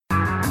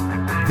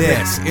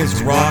This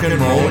is Rock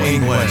and Roll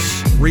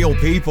English. Real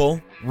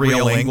people,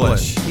 real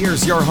English.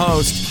 Here's your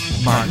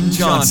host, Martin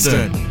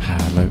Johnston.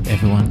 Hello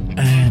everyone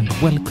and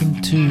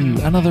welcome to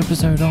another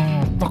episode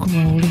of Rock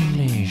and Roll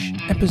English.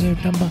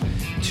 Episode number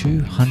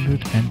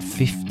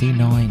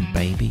 259,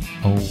 baby.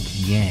 Oh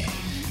yeah.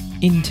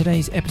 In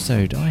today's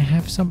episode I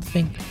have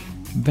something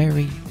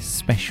very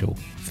special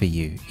for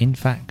you. In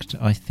fact,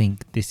 I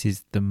think this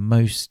is the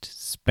most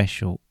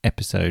special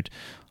episode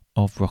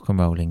of Rock and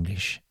Roll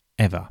English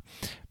ever.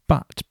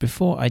 But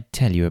before I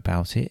tell you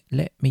about it,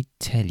 let me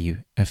tell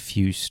you a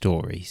few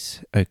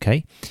stories,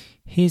 okay?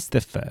 Here's the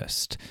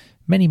first.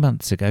 Many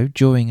months ago,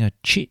 during a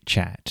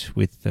chit-chat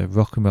with the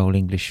Rock and Roll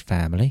English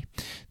family,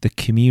 the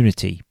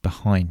community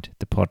behind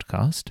the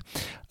podcast,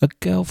 a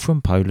girl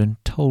from Poland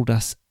told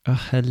us a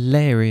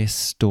hilarious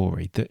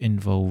story that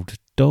involved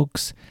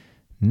dogs,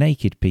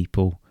 naked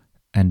people,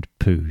 and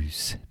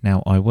poos.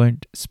 Now, I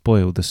won't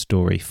spoil the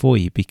story for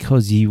you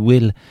because you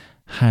will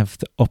have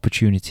the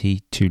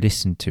opportunity to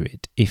listen to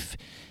it if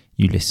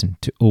you listen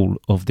to all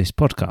of this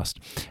podcast.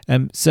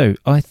 So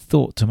I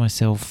thought to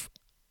myself,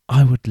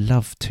 I would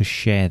love to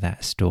share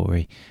that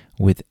story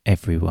with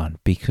everyone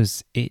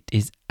because it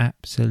is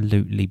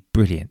absolutely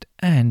brilliant,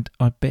 and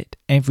I bet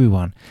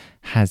everyone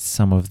has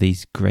some of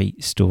these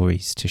great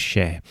stories to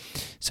share.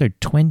 So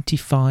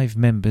 25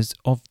 members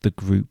of the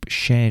group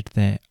shared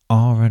their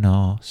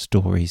R&R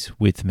stories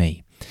with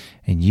me,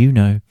 and you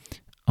know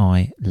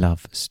I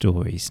love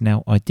stories.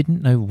 Now, I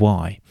didn't know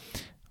why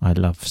I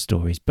love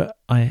stories, but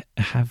I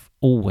have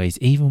always,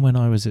 even when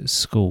I was at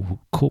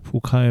school,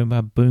 Corporal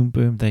Coma, Boom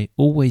Boom, they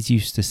always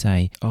used to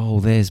say, oh,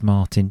 there's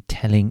Martin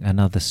telling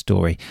another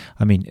story.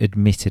 I mean,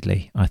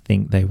 admittedly, I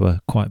think they were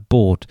quite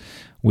bored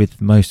with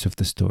most of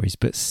the stories,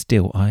 but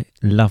still, I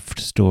loved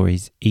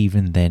stories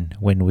even then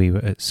when we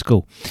were at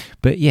school.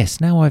 But yes,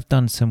 now I've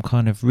done some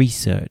kind of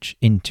research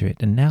into it,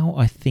 and now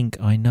I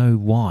think I know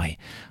why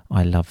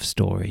I love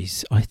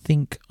stories. I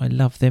think I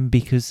love them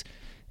because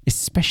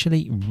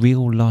especially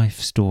real life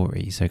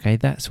stories, okay?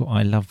 That's what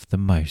I love the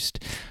most.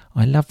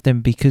 I love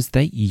them because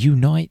they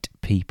unite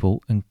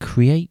people and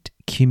create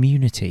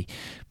community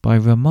by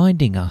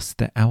reminding us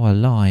that our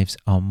lives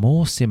are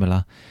more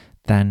similar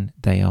than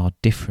they are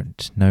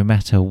different, no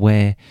matter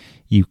where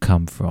you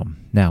come from.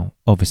 Now,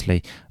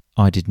 obviously,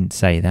 I didn't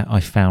say that. I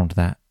found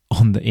that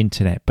on the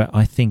internet, but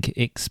I think it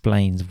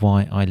explains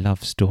why I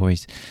love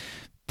stories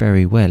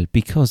very well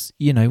because,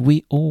 you know,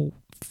 we all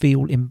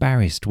feel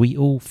embarrassed, we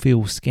all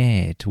feel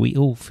scared, we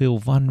all feel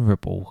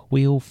vulnerable,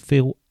 we all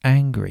feel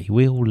angry,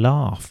 we all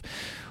laugh,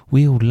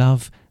 we all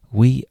love.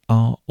 We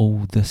are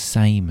all the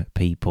same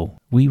people.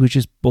 We were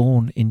just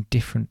born in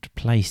different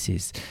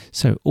places.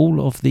 So all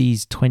of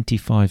these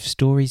 25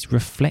 stories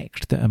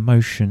reflect the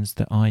emotions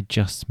that I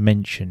just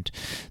mentioned.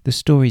 The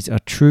stories are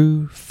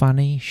true,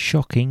 funny,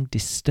 shocking,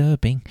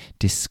 disturbing,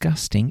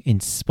 disgusting,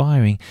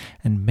 inspiring,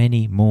 and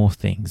many more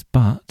things.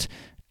 But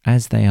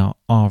as they are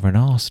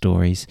R&R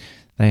stories,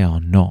 they are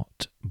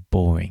not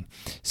boring.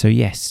 So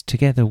yes,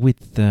 together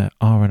with the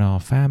R&R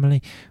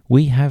family,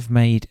 we have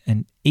made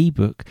an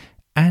ebook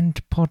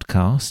and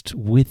podcast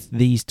with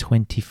these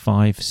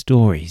 25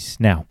 stories.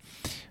 Now,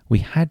 we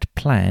had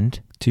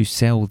planned to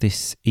sell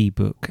this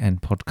ebook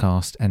and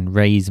podcast and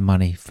raise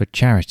money for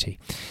charity.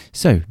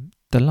 So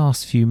the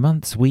last few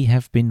months we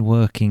have been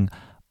working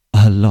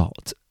a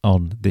lot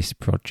on this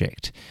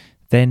project.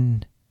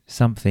 Then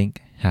something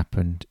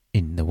happened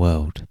in the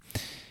world.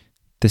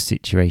 The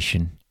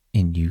situation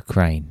in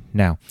Ukraine.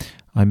 Now,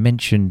 I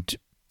mentioned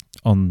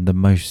on the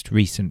most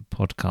recent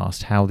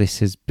podcast how this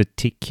has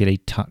particularly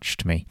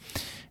touched me,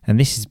 and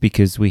this is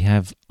because we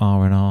have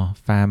R&R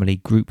family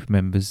group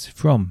members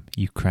from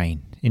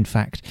Ukraine. In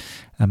fact,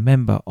 a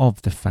member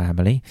of the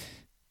family,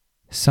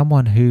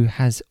 someone who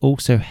has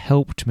also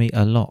helped me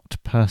a lot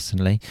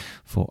personally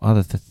for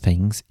other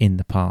things in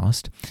the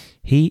past,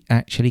 he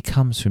actually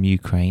comes from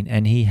Ukraine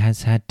and he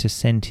has had to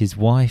send his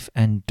wife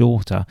and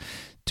daughter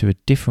to a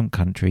different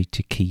country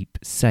to keep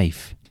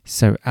safe.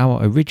 So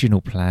our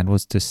original plan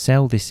was to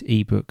sell this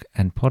ebook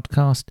and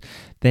podcast,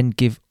 then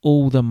give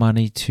all the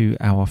money to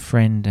our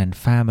friend and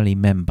family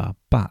member.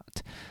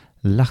 But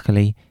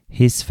luckily,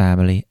 his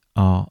family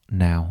are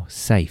now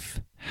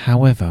safe.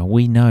 However,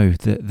 we know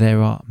that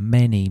there are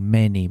many,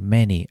 many,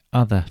 many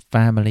other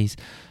families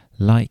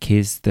like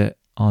his that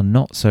are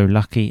not so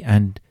lucky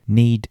and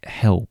need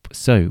help.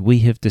 So we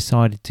have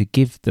decided to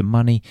give the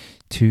money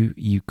to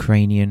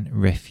Ukrainian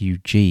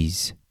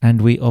refugees.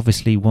 And we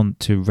obviously want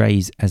to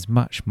raise as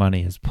much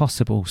money as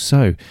possible.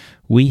 So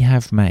we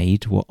have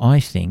made what I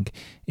think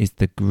is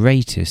the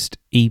greatest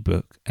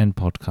ebook and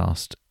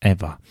podcast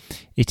ever.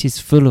 It is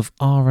full of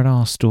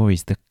R&R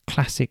stories, the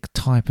classic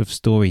type of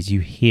stories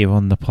you hear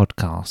on the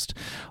podcast.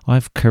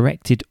 I've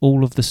corrected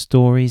all of the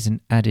stories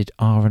and added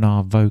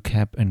R&R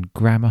vocab and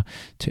grammar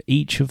to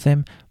each of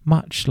them,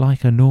 much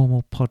like a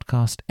normal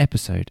podcast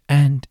episode.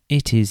 And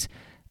it is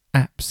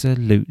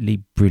absolutely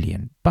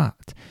brilliant.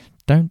 But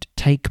don't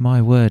take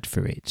my word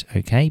for it,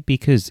 okay?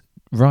 Because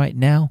right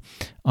now,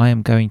 I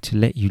am going to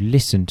let you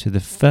listen to the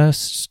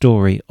first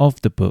story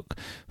of the book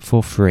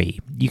for free.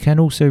 You can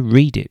also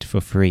read it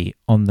for free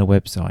on the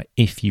website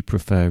if you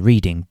prefer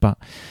reading, but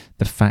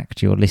the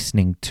fact you're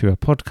listening to a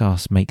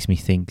podcast makes me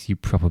think you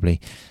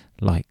probably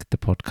like the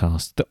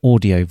podcast, the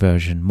audio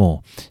version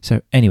more.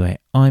 So anyway,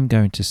 I'm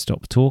going to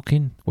stop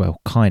talking,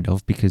 well, kind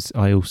of, because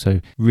I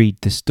also read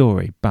the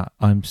story, but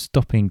I'm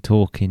stopping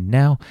talking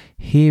now.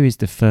 Here is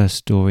the first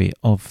story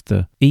of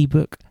the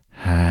ebook.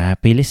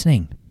 Happy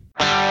listening.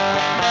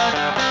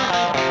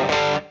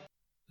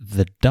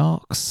 The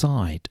Dark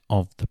Side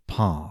of the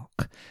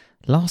Park.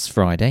 Last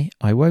Friday,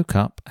 I woke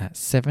up at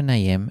 7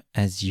 a.m.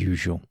 as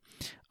usual.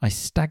 I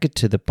staggered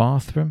to the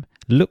bathroom,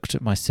 looked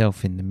at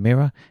myself in the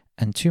mirror,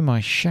 and to my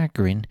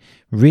chagrin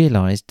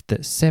realised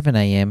that 7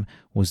 a.m.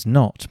 was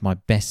not my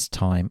best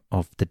time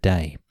of the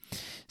day.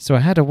 So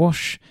I had a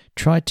wash,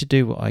 tried to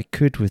do what I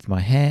could with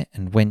my hair,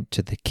 and went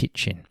to the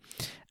kitchen.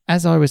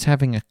 As I was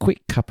having a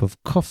quick cup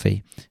of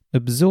coffee,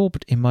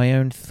 absorbed in my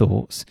own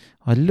thoughts,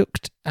 I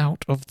looked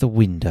out of the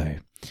window.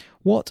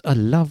 What a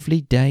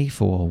lovely day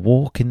for a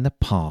walk in the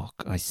park,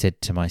 I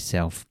said to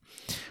myself.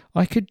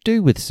 I could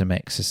do with some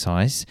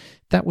exercise.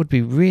 That would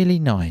be really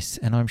nice,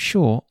 and I'm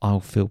sure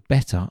I'll feel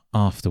better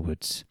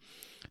afterwards.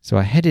 So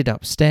I headed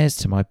upstairs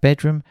to my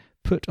bedroom,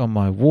 put on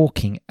my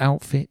walking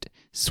outfit,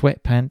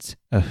 sweatpants,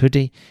 a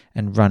hoodie,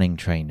 and running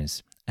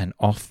trainers, and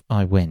off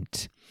I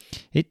went.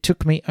 It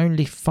took me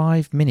only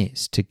 5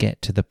 minutes to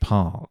get to the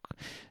park.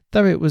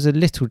 Though it was a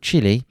little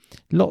chilly,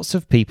 lots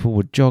of people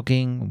were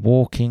jogging,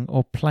 walking,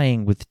 or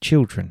playing with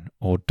children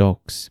or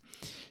dogs.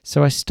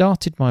 So I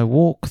started my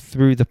walk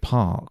through the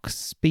park,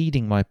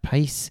 speeding my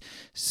pace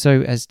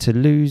so as to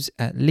lose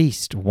at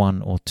least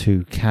 1 or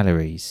 2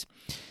 calories.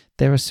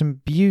 There are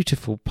some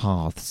beautiful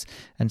paths,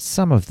 and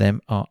some of them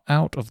are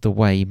out of the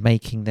way,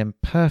 making them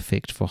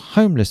perfect for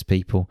homeless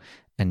people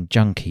and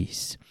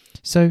junkies.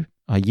 So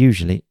I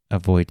usually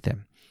avoid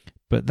them.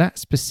 But that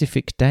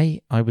specific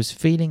day I was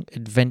feeling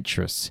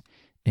adventurous.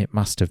 It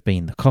must have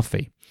been the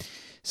coffee.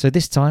 So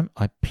this time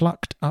I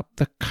plucked up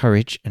the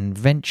courage and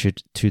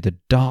ventured to the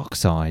dark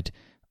side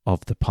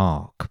of the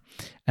park.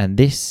 And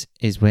this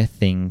is where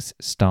things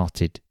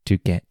started to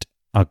get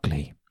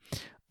ugly.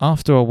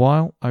 After a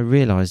while I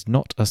realised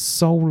not a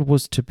soul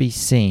was to be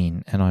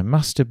seen, and I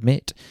must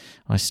admit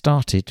I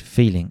started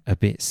feeling a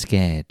bit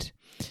scared.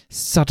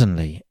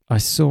 Suddenly I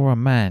saw a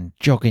man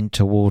jogging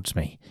towards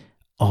me.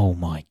 Oh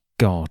my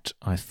God,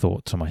 I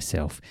thought to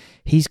myself,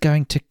 he's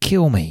going to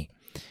kill me.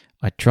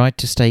 I tried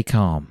to stay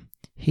calm.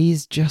 He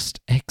is just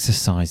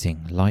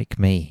exercising like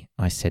me,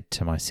 I said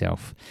to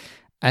myself.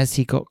 As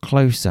he got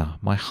closer,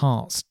 my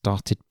heart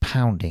started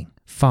pounding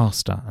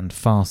faster and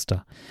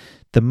faster.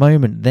 The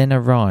moment then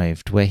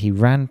arrived where he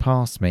ran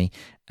past me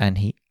and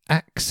he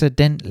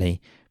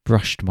accidentally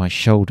brushed my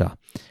shoulder.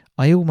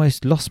 I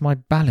almost lost my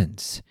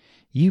balance.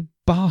 You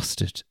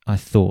bastard, I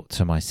thought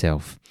to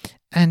myself.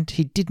 And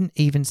he didn't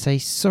even say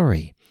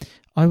sorry.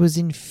 I was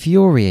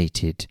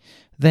infuriated.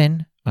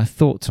 Then I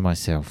thought to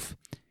myself,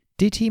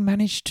 did he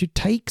manage to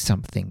take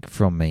something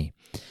from me?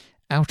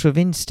 Out of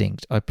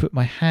instinct, I put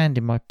my hand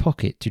in my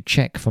pocket to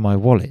check for my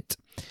wallet.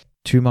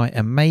 To my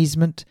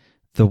amazement,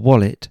 the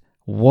wallet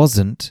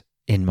wasn't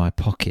in my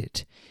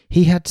pocket.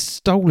 He had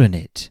stolen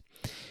it.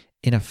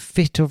 In a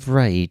fit of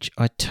rage,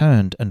 I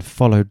turned and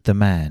followed the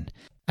man.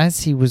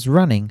 As he was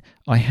running,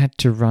 I had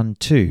to run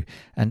too,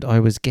 and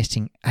I was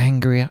getting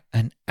angrier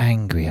and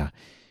angrier.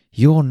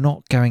 You're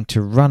not going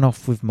to run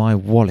off with my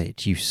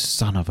wallet, you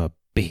son of a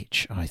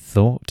bitch, I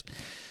thought.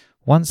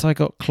 Once I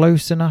got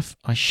close enough,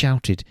 I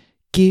shouted,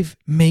 "Give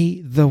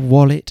me the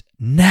wallet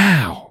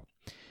now!"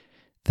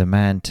 The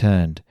man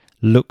turned,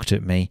 looked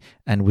at me,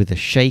 and with a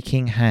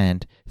shaking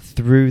hand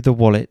threw the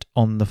wallet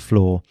on the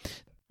floor,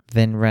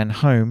 then ran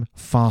home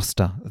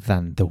faster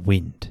than the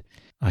wind.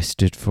 I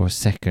stood for a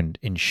second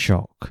in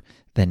shock,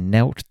 then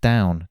knelt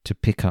down to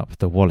pick up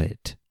the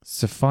wallet.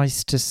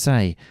 Suffice to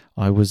say,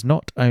 I was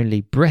not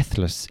only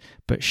breathless,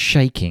 but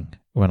shaking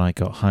when I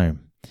got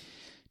home.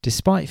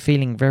 Despite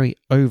feeling very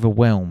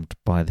overwhelmed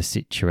by the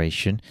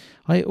situation,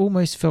 I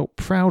almost felt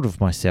proud of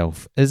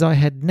myself, as I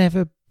had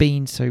never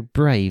been so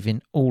brave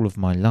in all of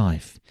my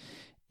life.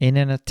 In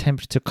an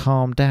attempt to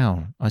calm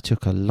down, I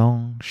took a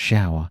long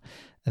shower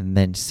and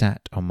then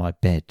sat on my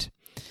bed.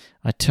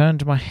 I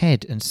turned my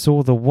head and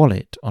saw the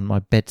wallet on my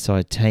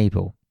bedside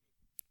table.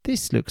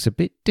 This looks a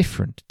bit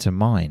different to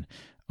mine,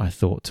 I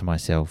thought to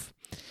myself.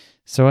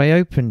 So I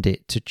opened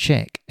it to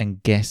check,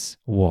 and guess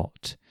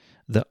what?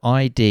 The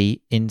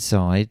ID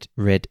inside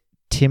read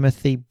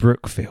Timothy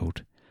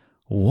Brookfield.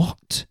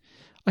 What?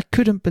 I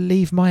couldn't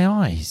believe my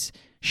eyes.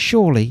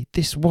 Surely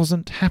this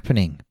wasn't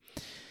happening.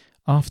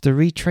 After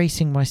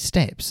retracing my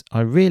steps, I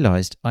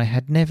realised I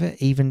had never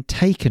even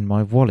taken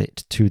my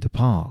wallet to the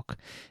park.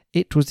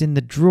 It was in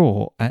the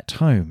drawer at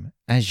home,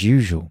 as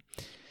usual.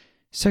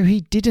 So he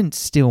didn't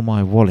steal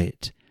my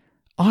wallet.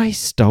 I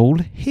stole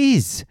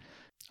his.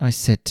 I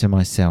said to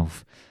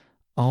myself,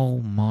 oh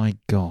my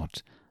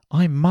God,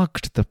 I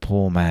mugged the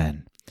poor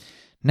man.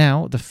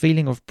 Now the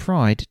feeling of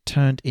pride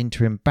turned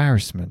into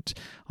embarrassment.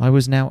 I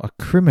was now a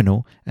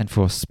criminal, and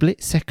for a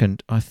split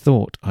second I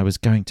thought I was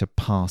going to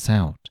pass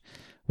out.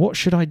 What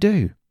should I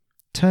do?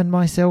 Turn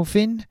myself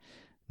in?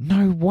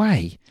 No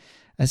way!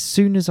 As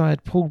soon as I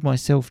had pulled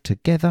myself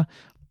together,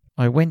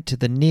 I went to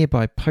the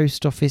nearby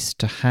post office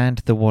to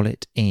hand the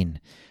wallet in.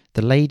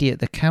 The lady at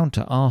the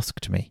counter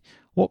asked me,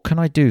 "What can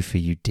I do for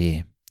you,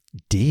 dear?"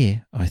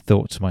 Dear, I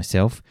thought to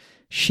myself.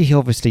 She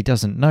obviously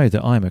doesn't know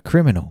that I'm a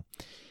criminal.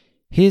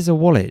 "Here's a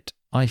wallet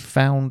I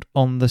found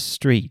on the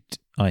street,"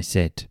 I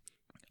said.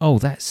 "Oh,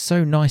 that's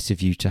so nice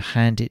of you to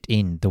hand it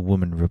in," the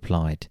woman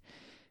replied.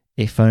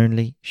 If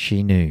only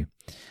she knew.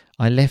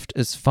 I left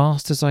as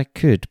fast as I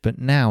could, but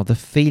now the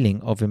feeling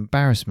of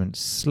embarrassment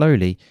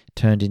slowly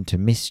turned into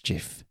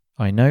mischief.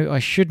 I know I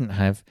shouldn't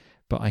have,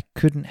 but I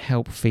couldn't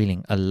help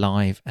feeling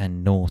alive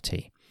and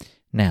naughty.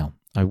 Now,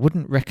 I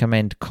wouldn't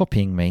recommend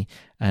copying me,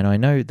 and I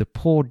know the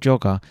poor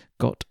jogger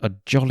got a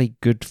jolly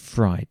good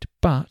fright,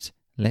 but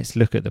let's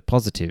look at the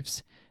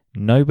positives.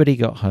 Nobody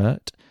got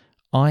hurt,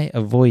 I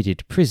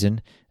avoided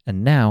prison,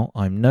 and now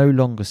I'm no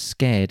longer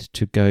scared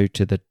to go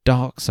to the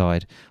dark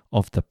side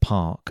of the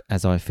park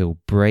as I feel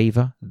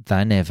braver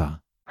than ever.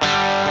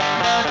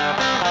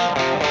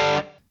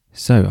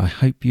 So I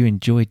hope you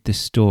enjoyed the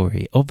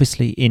story.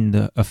 Obviously in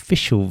the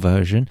official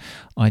version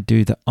I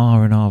do the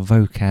R&R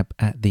vocab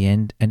at the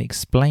end and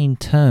explain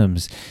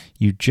terms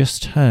you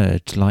just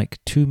heard, like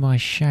 "to my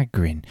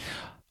chagrin,"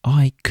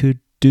 "I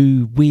could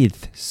do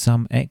with"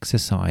 some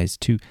exercise,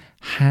 "to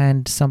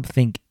hand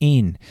something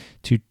in,"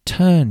 "to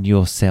turn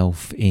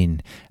yourself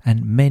in,"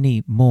 and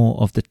many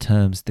more of the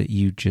terms that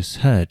you just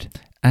heard,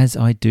 as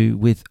I do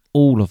with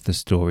all of the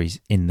stories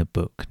in the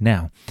book.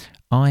 Now,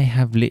 I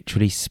have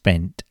literally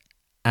spent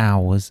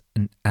hours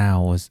and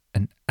hours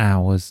and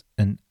hours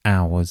and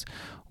hours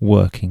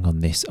working on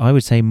this. I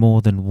would say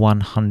more than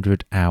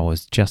 100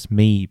 hours, just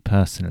me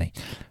personally,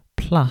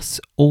 plus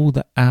all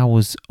the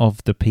hours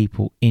of the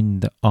people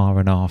in the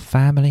R&R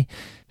family.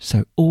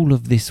 So all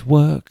of this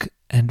work,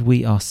 and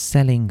we are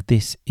selling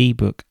this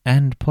ebook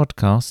and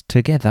podcast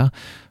together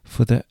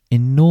for the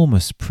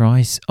enormous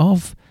price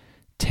of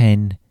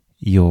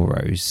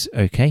 €10.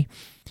 Okay,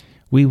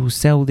 we will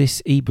sell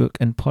this ebook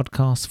and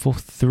podcast for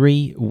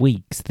 3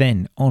 weeks.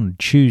 Then on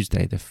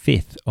Tuesday the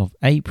 5th of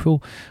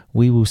April,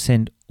 we will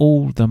send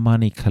all the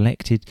money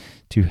collected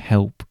to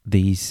help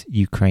these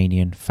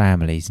Ukrainian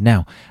families.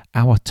 Now,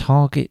 our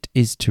target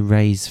is to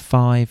raise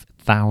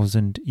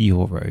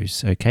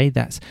 €5,000. Okay,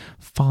 that's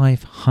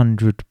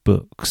 500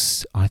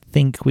 books. I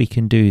think we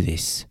can do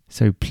this.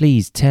 So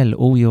please tell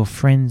all your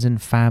friends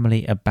and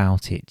family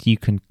about it. You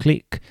can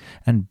click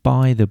and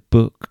buy the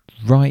book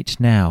right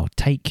now.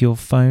 Take your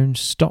phone,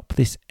 stop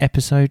this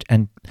episode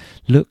and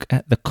look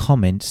at the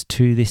comments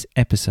to this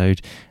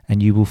episode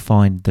and you will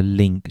find the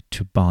link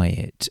to buy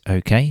it,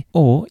 okay?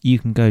 Or you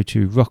can go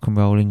to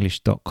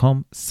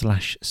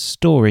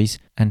rockandrollenglish.com/stories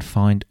and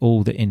find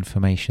all the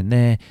information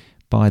there,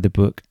 buy the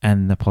book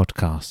and the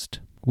podcast,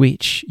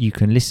 which you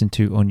can listen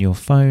to on your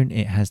phone.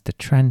 It has the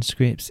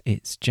transcripts.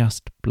 It's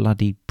just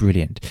bloody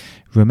brilliant.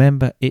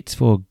 Remember, it's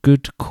for a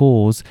good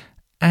cause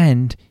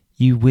and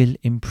you will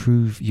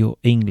improve your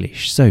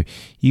English. So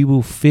you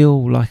will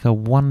feel like a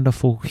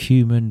wonderful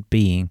human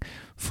being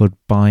for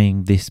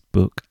buying this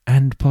book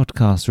and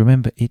podcast.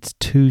 Remember, it's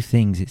 2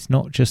 things. It's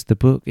not just the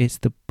book, it's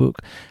the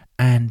book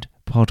and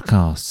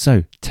podcast.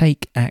 So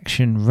take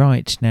action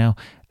right now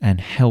and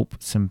help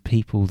some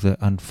people that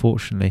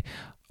unfortunately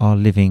are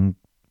living,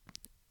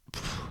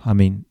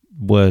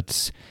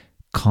 words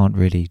can't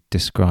really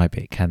describe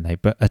it, can they?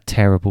 But a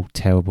terrible,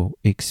 terrible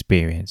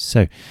experience.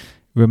 So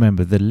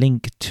remember, the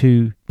link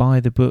to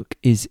buy the book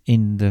is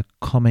in the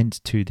comments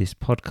to this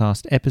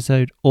podcast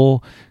episode,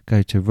 or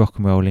go to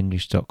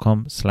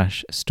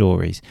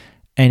rockandrollenglish.com/stories.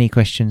 Any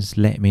questions,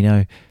 let me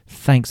know.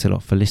 Thanks a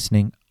lot for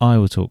listening. I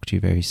will talk to you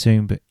very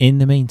soon, but in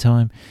the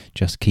meantime,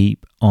 just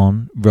keep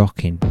on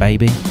rocking,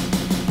 baby.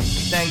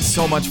 Thanks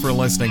so much for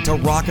listening to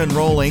Rock and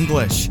Roll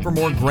English. For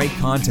more great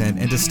content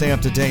and to stay up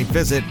to date,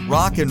 visit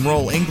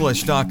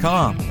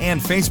rockandrollenglish.com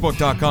and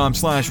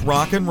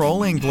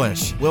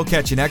facebook.com/rockandrollenglish. We'll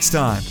catch you next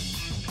time.